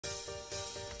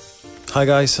Hi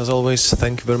guys, as always,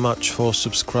 thank you very much for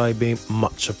subscribing,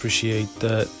 much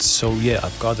appreciated. So yeah,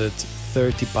 I've got it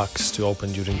 30 packs to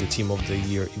open during the Team of the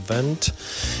Year event,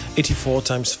 84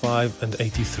 times 5 and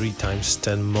 83 times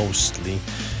 10 mostly.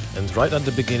 And right at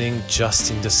the beginning,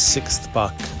 just in the 6th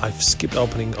pack, I've skipped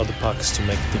opening other packs to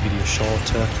make the video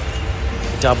shorter.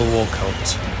 Double walkout,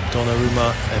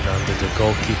 Donnarumma, and under the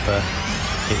goalkeeper,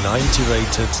 a 90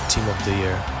 rated Team of the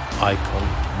Year icon,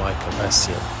 Michael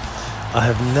Essien. I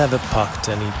have never packed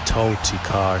any Toty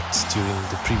cards during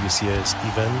the previous year's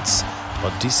events,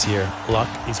 but this year luck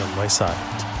is on my side.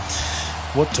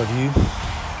 What tell you?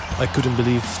 I couldn't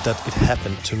believe that it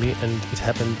happened to me, and it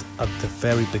happened at the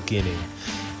very beginning.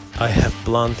 I have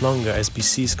planned longer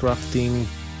SBCs crafting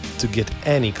to get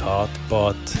any card,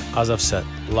 but as I've said,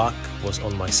 luck was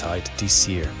on my side this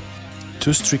year.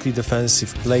 Two strictly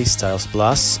defensive playstyles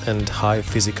plus and high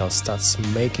physical stats,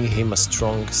 making him a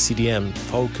strong CDM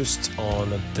focused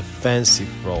on defensive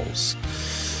roles.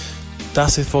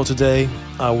 That's it for today.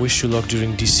 I wish you luck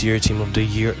during this year's Team of the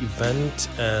Year event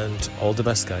and all the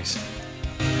best, guys.